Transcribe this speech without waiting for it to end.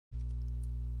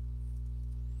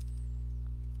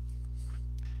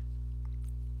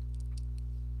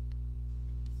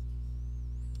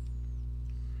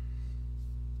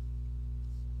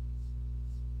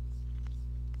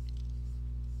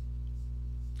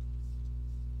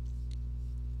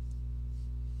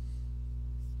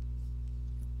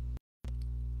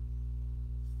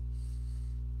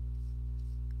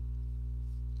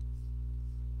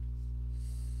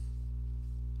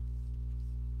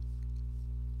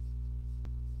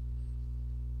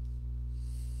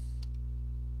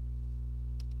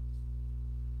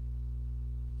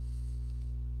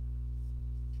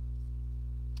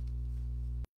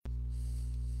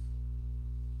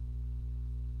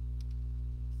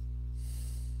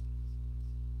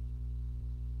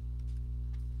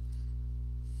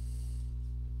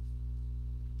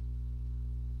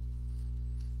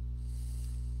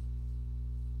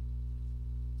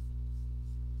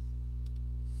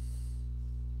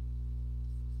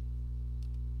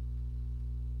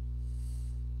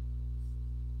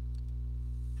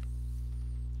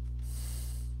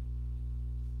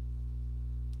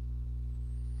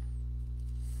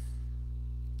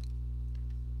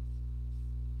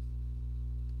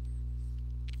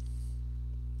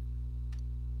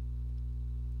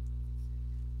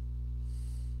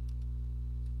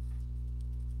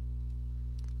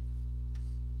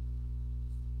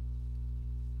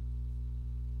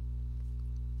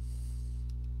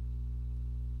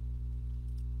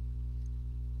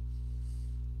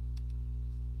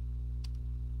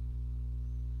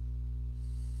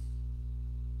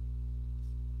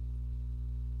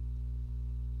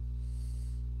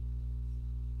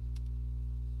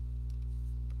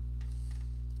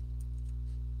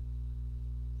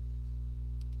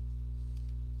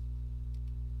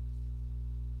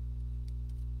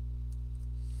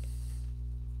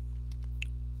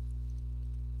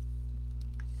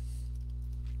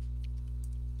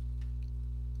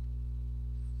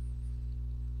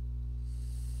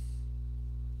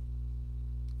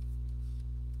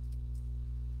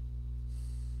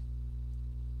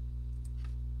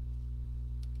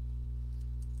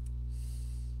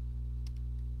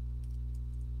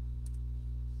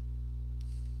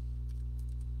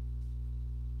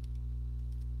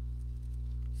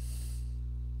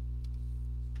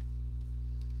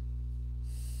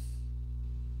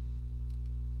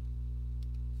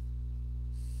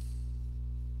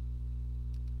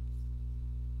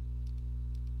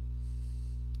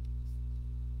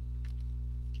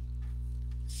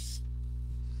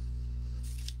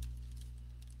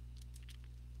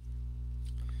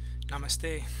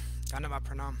Namaste, Dhanava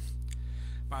Pranam.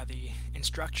 By the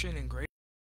instruction and grace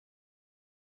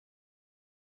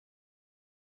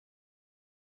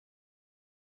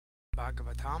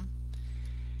Bhagavatam,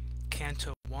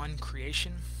 Canto 1,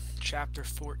 Creation, Chapter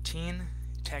 14,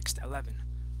 Text 11.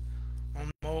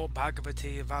 Namo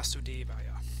Bhagavate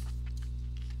Vasudevaya.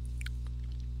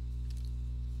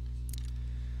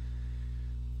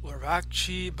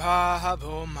 Urakshi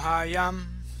Bhavo Mayam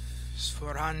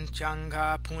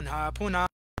Sfurantyanga Punha Punha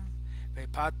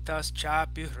Vepatas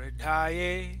Chapi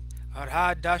Hridaye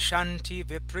Arhada Shanti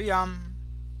Vipriyam.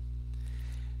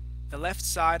 The left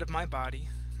side of my body,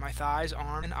 my thighs,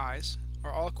 arm, and eyes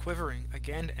are all quivering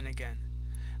again and again.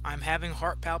 I am having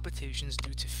heart palpitations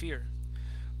due to fear.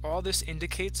 All this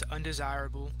indicates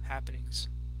undesirable happenings.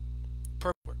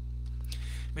 Purport.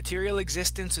 Material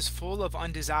existence is full of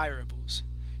undesirables.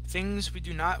 Things we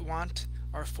do not want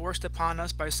are forced upon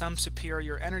us by some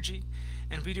superior energy,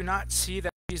 and we do not see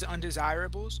that these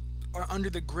undesirables are under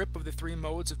the grip of the three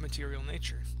modes of material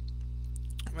nature.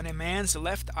 When a man's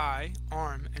left eye,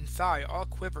 arm, and thigh all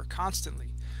quiver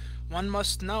constantly, one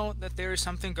must know that there is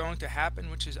something going to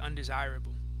happen which is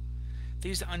undesirable.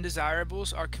 These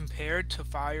undesirables are compared to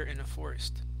fire in a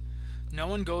forest. No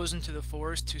one goes into the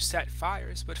forest to set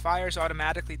fires, but fires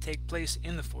automatically take place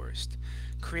in the forest,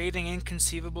 creating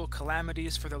inconceivable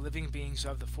calamities for the living beings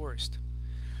of the forest.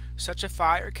 Such a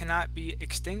fire cannot be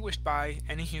extinguished by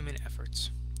any human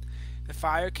efforts. The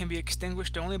fire can be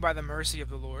extinguished only by the mercy of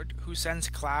the Lord, who sends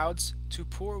clouds to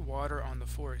pour water on the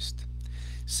forest.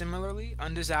 Similarly,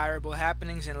 undesirable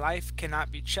happenings in life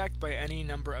cannot be checked by any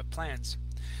number of plans.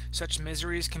 Such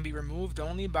miseries can be removed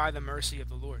only by the mercy of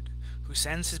the Lord, who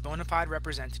sends his bona fide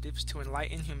representatives to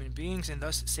enlighten human beings and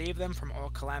thus save them from all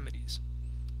calamities.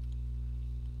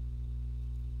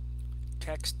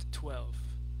 Text 12.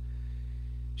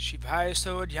 Shivaya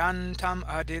sodyantam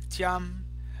adityam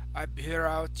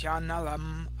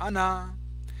abhirautyannalam ana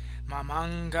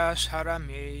mamanga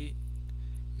sharame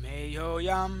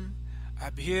meyoyam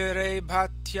abhire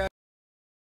bhatya.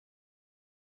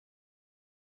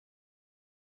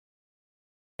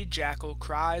 The jackal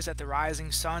cries at the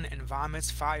rising sun and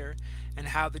vomits fire, and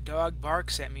how the dog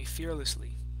barks at me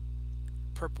fearlessly.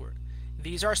 Purport.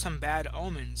 These are some bad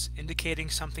omens, indicating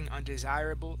something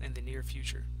undesirable in the near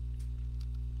future.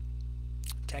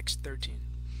 Text 13.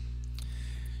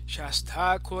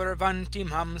 Shastha kurvanti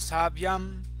mam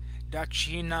savyam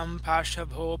dakshinam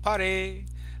pashabho pare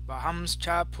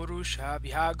vahamscha purusha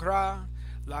vyagra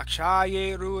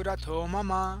lakshaye rurato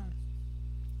mama.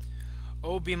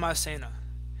 O Bhimasena,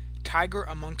 tiger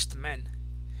amongst men,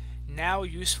 now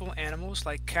useful animals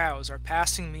like cows are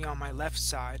passing me on my left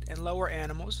side, and lower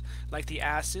animals like the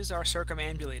asses are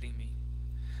circumambulating me.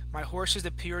 My horses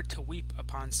appeared to weep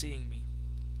upon seeing me.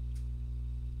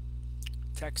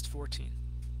 Text 14.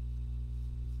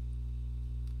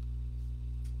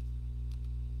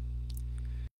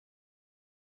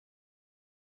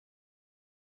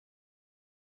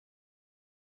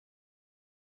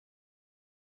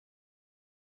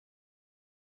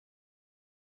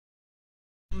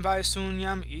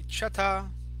 Vaisunyam ichata.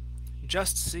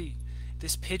 Just see,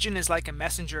 this pigeon is like a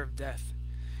messenger of death.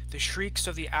 The shrieks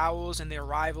of the owls and their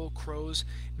rival crows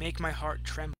make my heart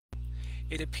tremble.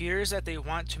 It appears that they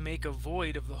want to make a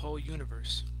void of the whole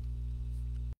universe.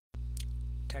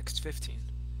 Text 15.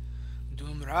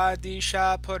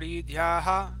 Dumradisha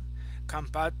paridyaha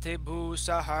kampate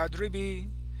bhusahadribi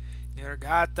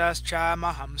nirgatas cha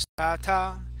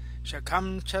mahamstata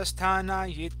shakam chastana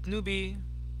yitnubi.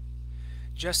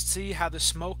 Just see how the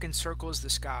smoke encircles the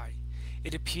sky.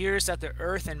 It appears that the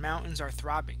earth and mountains are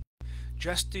throbbing,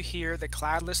 just to hear the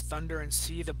cloudless thunder and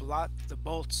see the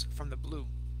bolts from the blue.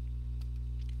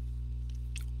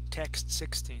 Text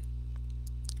 16.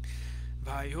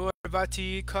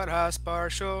 Vayurvati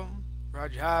karasparsho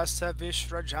rajasa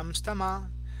vishrajamstama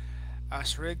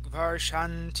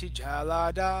asrigvarshanti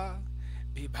jalada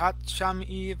bibhatsham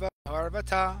eva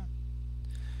Bhagavata.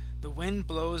 The wind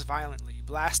blows violently,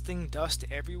 blasting dust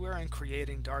everywhere and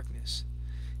creating darkness.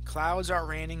 Clouds are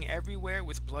raining everywhere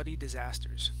with bloody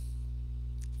disasters.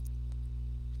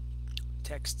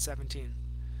 Text 17.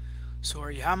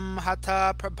 Suryam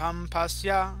hata prabham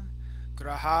pasya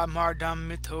graha mardam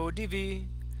mito divi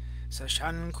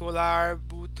sashankular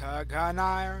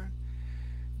bhutaganar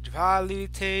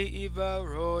jvalite iva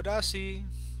rodasi.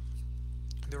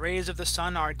 The rays of the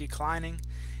sun are declining,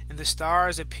 and the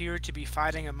stars appear to be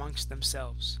fighting amongst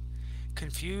themselves.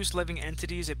 Confused living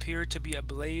entities appear to be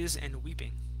ablaze and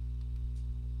weeping.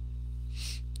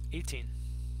 18.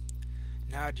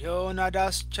 Nadyo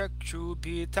nadas chakshu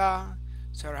pita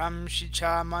saram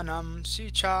shicha manam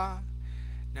shicha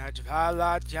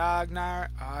Najvalat yagnar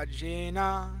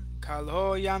ajena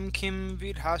kaloyam kim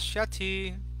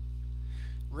vidhasyati.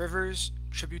 Rivers,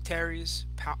 tributaries,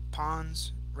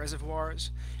 ponds,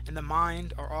 reservoirs, and the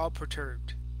mind are all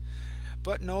perturbed.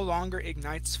 Butter no longer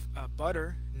ignites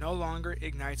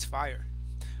fire.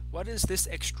 What is this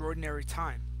extraordinary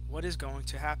time? What is going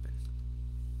to happen?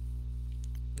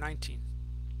 19.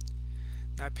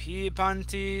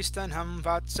 Napibanti stanham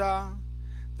vatsa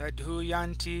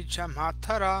dadhuyanti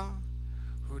chamatara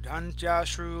hudantya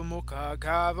shru mukha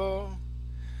gavo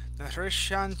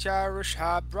nahrishantya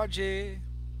rushabraje.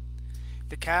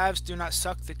 The calves do not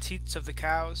suck the teats of the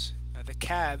cows. The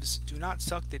calves do not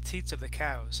suck the teats of the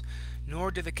cows,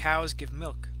 nor do the cows give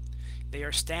milk. They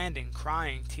are standing,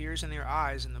 crying, tears in their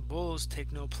eyes, and the bulls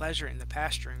take no pleasure in the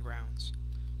pasturing grounds.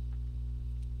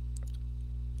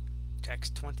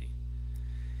 Text 20.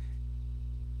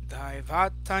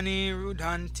 Daivatani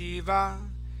rudhanti va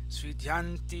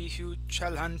svidyanti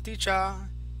huchalanti cha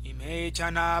ime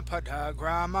jana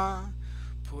padagrama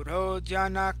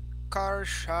purodhyana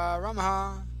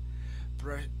karsharama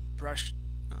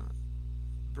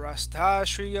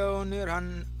brastashriyo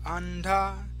niran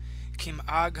andha kim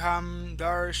agham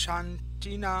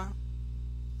darshantina.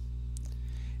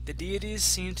 The deities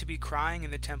seem to be crying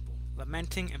in the temple,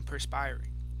 lamenting and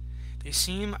perspiring. They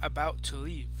seem about to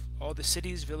leave. All the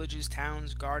cities, villages,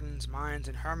 towns, gardens, mines,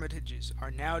 and hermitages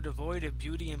are now devoid of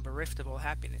beauty and bereft of all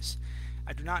happiness.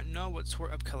 I do not know what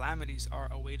sort of calamities are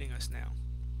awaiting us now.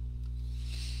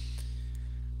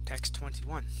 Text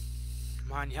 21.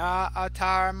 Manya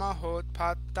atar mahot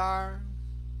patar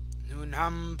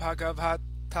nunam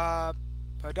Bhagavata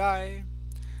padai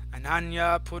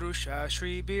ananya purusha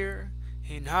shribir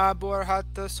hinabur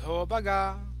hatas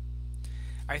hobaga.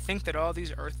 I think that all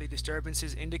these earthly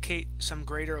disturbances indicate some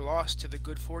greater loss to the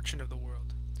good fortune of the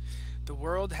world. The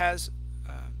world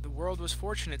was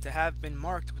fortunate to have been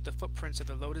marked with the footprints of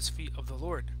the lotus feet of the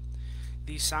Lord.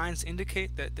 These signs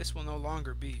indicate that this will no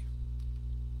longer be.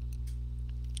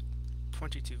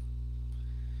 22.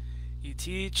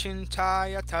 Iti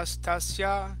chintaya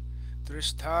tastasya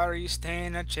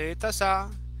drishtaristena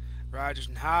chetasa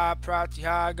rajna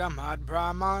pratyagamad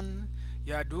brahman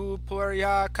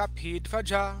yadupurya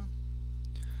kapidvaja.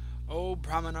 O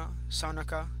Brahmana,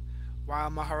 Sanaka, while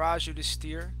Maharaj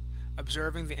Yudhisthira,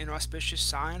 observing the inauspicious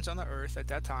signs on the earth at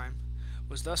that time,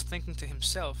 was thus thinking to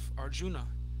himself, Arjuna,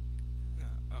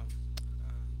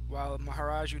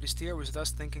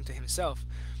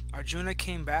 Arjuna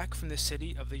came back from the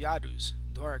city of the Yadus,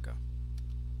 Dwaraka.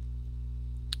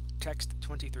 Text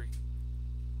 23.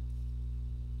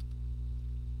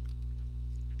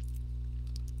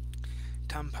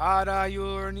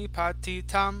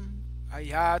 Tampadayurnipatitam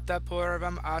ayata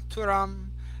purvam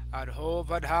aturam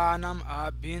adhovadhanam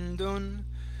abindun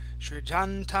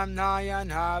shrijantam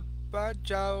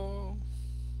nayanabhajao.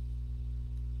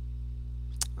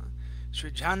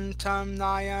 Shrijantam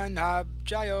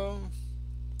nayanabhajo.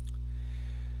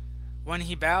 When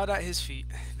he bowed at his feet,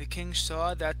 the king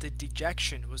saw that the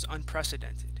dejection was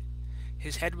unprecedented.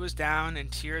 His head was down,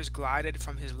 and tears glided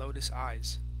from his lotus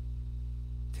eyes.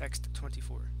 Text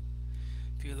 24.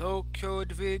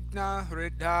 Vilokyodvigna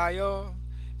hridayo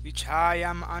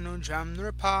vichayam anujam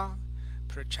nripa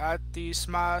prachati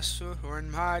sma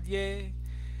suhurnmadye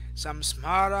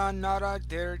samsmara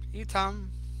naradir itam.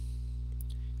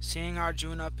 Seeing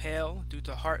Arjuna pale due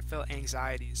to heartfelt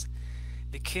anxieties,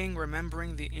 the king,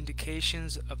 remembering the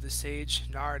indications of the sage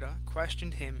Narada,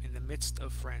 questioned him in the midst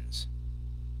of friends.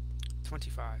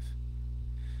 25.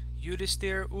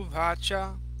 Yudhisthira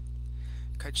uvacha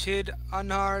kachid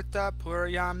anartha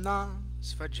puryamna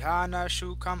svajana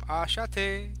shukam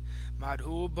ashate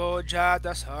madhuboja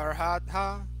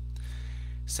dasarhatha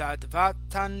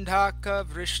sadvatandhaka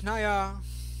vrishnaya.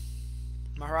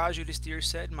 Maharaj Yudhisthira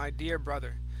said, My dear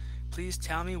brother, please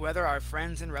tell me whether our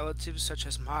friends and relatives such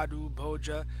as Madhu,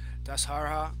 Bhoja,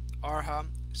 Dasarha, Arha,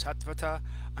 Satvata,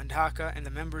 Andhaka, and the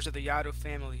members of the Yadu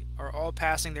family are all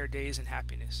passing their days in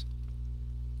happiness.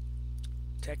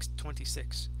 Text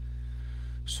 26.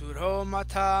 Suro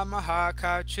mata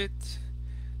mahakachit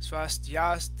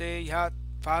swastyaste yat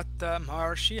vata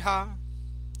marshiha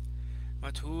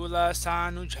matula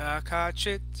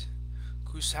sanujakachit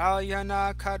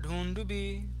kusalyana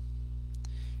kadhundubi.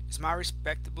 Is my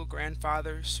respectable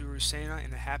grandfather Surusena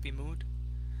in a happy mood?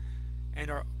 And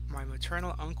are my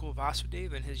maternal uncle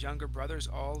Vasudeva and his younger brothers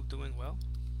all doing well?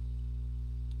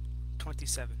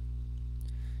 27.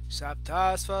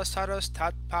 Saptasva saras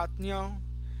tatpatnyo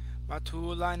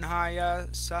matulanhaya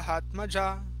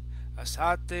sahatmaja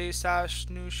asate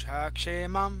sashnu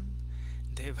shakshemam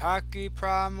devaki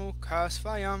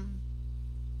pramukhasvayam.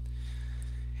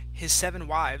 His 7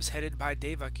 wives, headed by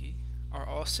Devaki, are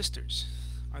all sisters.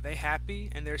 Are they happy,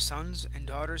 and their sons and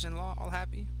daughters-in-law all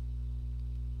happy?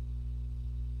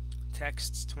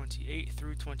 Texts 28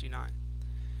 through 29.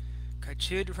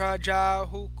 Kachid raja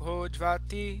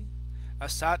hukojvati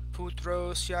asat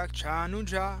putrosya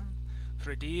chanuja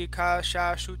hridika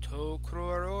shashuto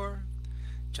kroror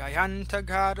jayanta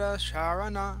gada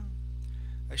sharana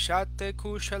ashate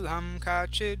kushalam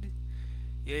kachid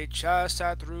yecha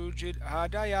satrujid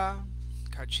adaya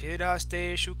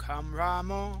kachidaste shukam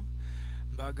ramo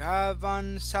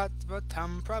bhagavan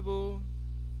satvatam prabhu.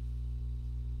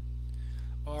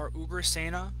 Or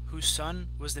Ugrasena, whose son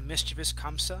was the mischievous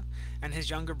Kamsa, and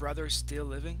his younger brother still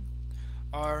living?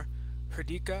 Are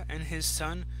Hridika and his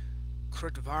son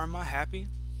Krutvarma happy?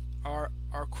 Are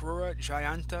Krura,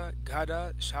 Jayanta,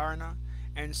 Gada, Sharana,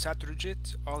 and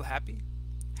Satrujit all happy?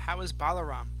 How is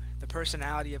Balaram, the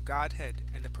personality of Godhead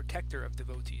and the protector of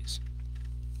devotees?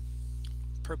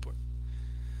 Purport.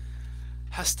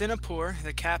 Hastinapur,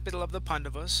 the capital of the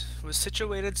Pandavas, was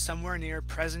situated somewhere near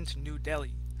present New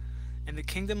Delhi, and the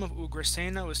kingdom of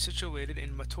Ugrasena was situated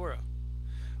in Mathura.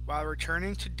 While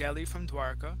returning to Delhi from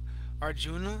Dwarka,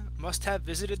 Arjuna must have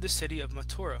visited the city of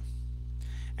Mathura,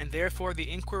 and therefore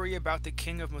the inquiry about the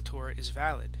king of Mathura is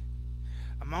valid.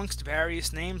 Amongst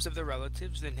various names of the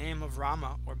relatives, the name of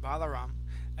Rama or Balaram,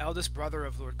 eldest brother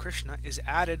of Lord Krishna, is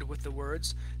added with the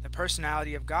words, the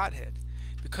personality of Godhead,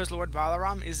 because Lord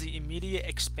Balaram is the immediate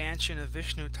expansion of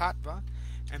Vishnu Tattva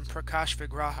and Prakash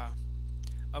Vigraha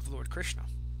of Lord Krishna.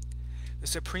 The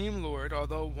Supreme Lord,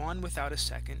 although one without a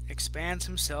second, expands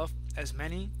himself as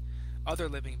many other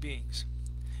living beings.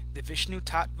 The Vishnu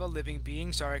Tattva living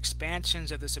beings are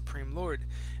expansions of the Supreme Lord,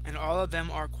 and all of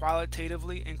them are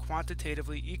qualitatively and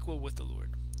quantitatively equal with the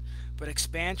Lord. But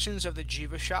expansions of the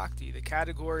Jiva Shakti, the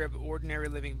category of ordinary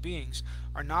living beings,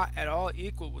 are not at all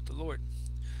equal with the Lord.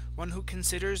 One who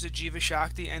considers the Jiva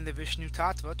Shakti and the Vishnu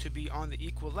Tattva to be on the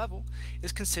equal level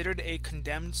is considered a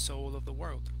condemned soul of the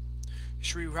world.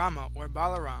 Sri Rama, or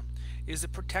Balaram, is the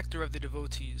protector of the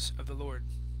devotees of the Lord.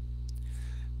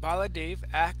 Baladev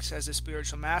acts as the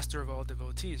spiritual master of all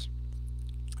devotees,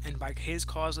 and by his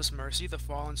causeless mercy the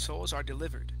fallen souls are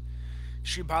delivered.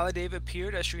 Sri Baladev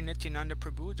appeared as Sri Nityananda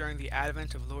Prabhu during the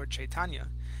advent of Lord Chaitanya,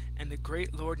 and the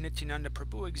great Lord Nityananda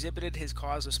Prabhu exhibited his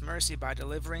causeless mercy by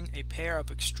delivering a pair of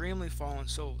extremely fallen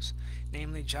souls,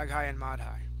 namely Jagai and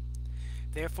Madhai.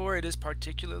 Therefore it is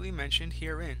particularly mentioned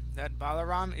herein that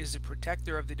Balaram is the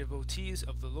protector of the devotees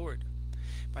of the Lord.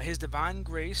 By his divine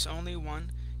grace only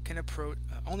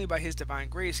by his divine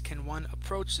grace can one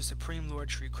approach the Supreme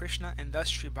Lord Sri Krishna, and thus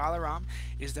Sri Balaram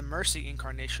is the mercy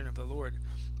incarnation of the Lord,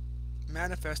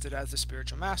 manifested as the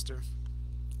spiritual master,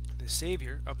 the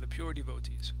savior of the pure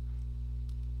devotees.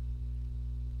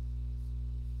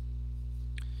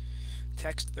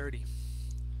 Text 30.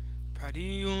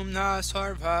 Pradyumna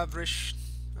sarva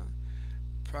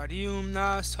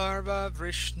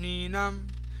vrishninam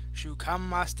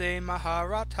shukam aste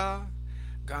maharata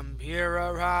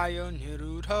gambhira rayo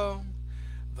nirudho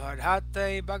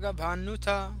vadhate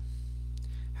bhagavanuta.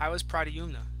 How is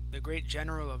Pradyumna, the great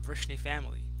general of Vrishni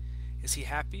family? Is he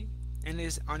happy? And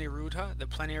is Aniruddha, the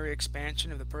plenary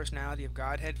expansion of the personality of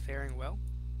Godhead, faring well?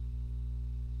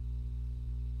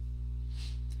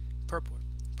 Purport.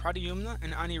 Pradyumna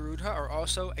and Aniruddha are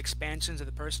also expansions of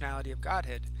the personality of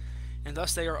Godhead, and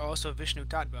thus they are also Vishnu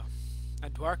Tattva.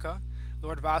 At Dwarka,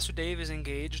 Lord Vasudeva is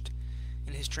engaged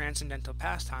in his transcendental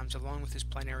pastimes along with his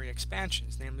plenary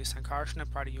expansions, namely Sankarsana,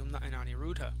 Pradyumna, and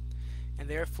Aniruddha, and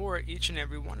therefore each and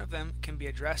every one of them can be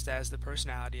addressed as the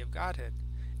personality of Godhead,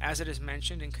 as it is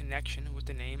mentioned in connection with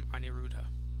the name Aniruddha.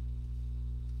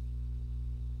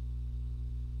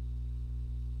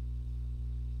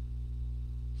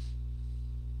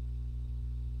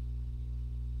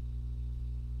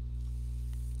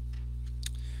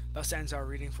 Thus ends our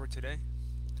reading for today.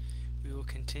 We will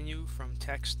continue from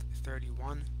text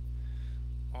 31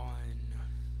 on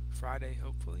Friday,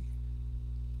 hopefully.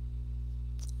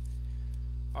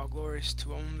 All glories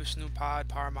to Om Vishnu Pad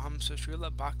Paramahamsa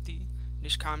Srila Bhakti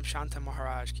Nishkam Shanta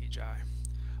Maharaj Ki Jai.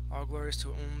 All glories to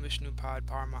Om Vishnu Pad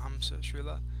Paramahamsa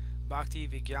Srila Bhakti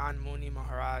Vigyan Muni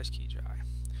Maharaj Ki Jai.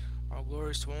 All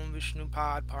glories to Om Vishnu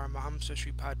Pad Paramahamsa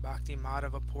Sripad Bhakti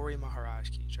Madhava Puri Maharaj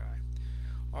Ki Jai.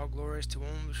 All glories to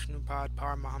Om Vishnu Pad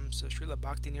Paramahamsa Srila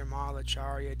Bhakti Nirmala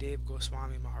Acharya Dev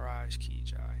Goswami Maharaj Ki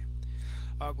Jai.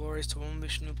 All glories to Om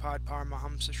Vishnu Pad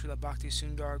Paramahamsa Srila Bhakti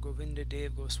Sundar Govinda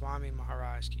Dev Goswami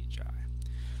Maharaj Ki Jai.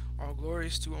 All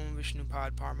glories to Om Vishnu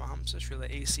Pad Paramahamsa Srila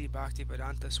A.C. Bhakti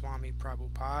Vedanta Swami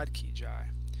Prabhupada Ki Jai.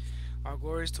 All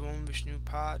glories to Om Vishnu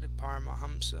Pad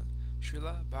Paramahamsa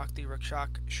Srila Bhakti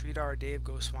Rakshak Sridhar Dev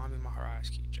Goswami Maharaj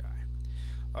Ki Jai.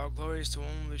 All glories to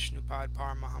Om Vishnupad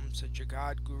Paramahamsa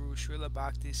Jagad Guru Srila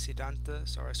Bhakti Siddhanta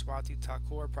Saraswati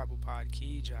Thakur Prabhupada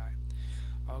Ki Jai.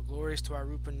 All glories to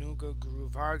Arupanuga Guru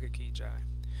Varga Ki Jai.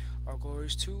 All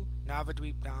glories to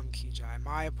Navadweep Dham Ki Jai,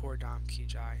 Mayapur Dham Ki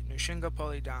Jai,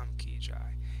 Nrishingapali Dham Ki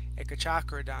Jai,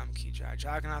 Ekachakra Dham Ki Jai,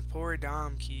 Jagannath Puri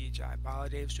Dham Ki Jai,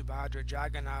 Baladev Subhadra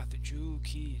Jagannath Ju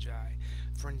Ki Jai,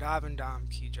 Vrindavan Dham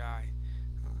Ki Jai,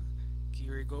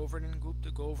 Giri Govardhan Gupta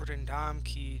Govardhan Dham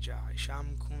Ki Jai,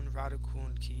 Sham Kun Radha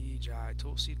Kun Ki Jai,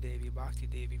 Tulsi Devi Bhakti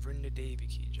Devi Vrinda Devi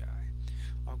Ki Jai.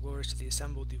 All glories to the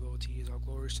assembled devotees, all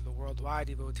glories to the worldwide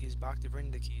devotees, Bhakti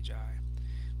Vrinda Ki Jai.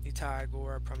 Nitai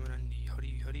Gaura Pramanandi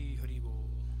Hari Hari Hari Bol.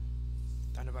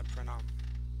 Dhanyavad Pranam.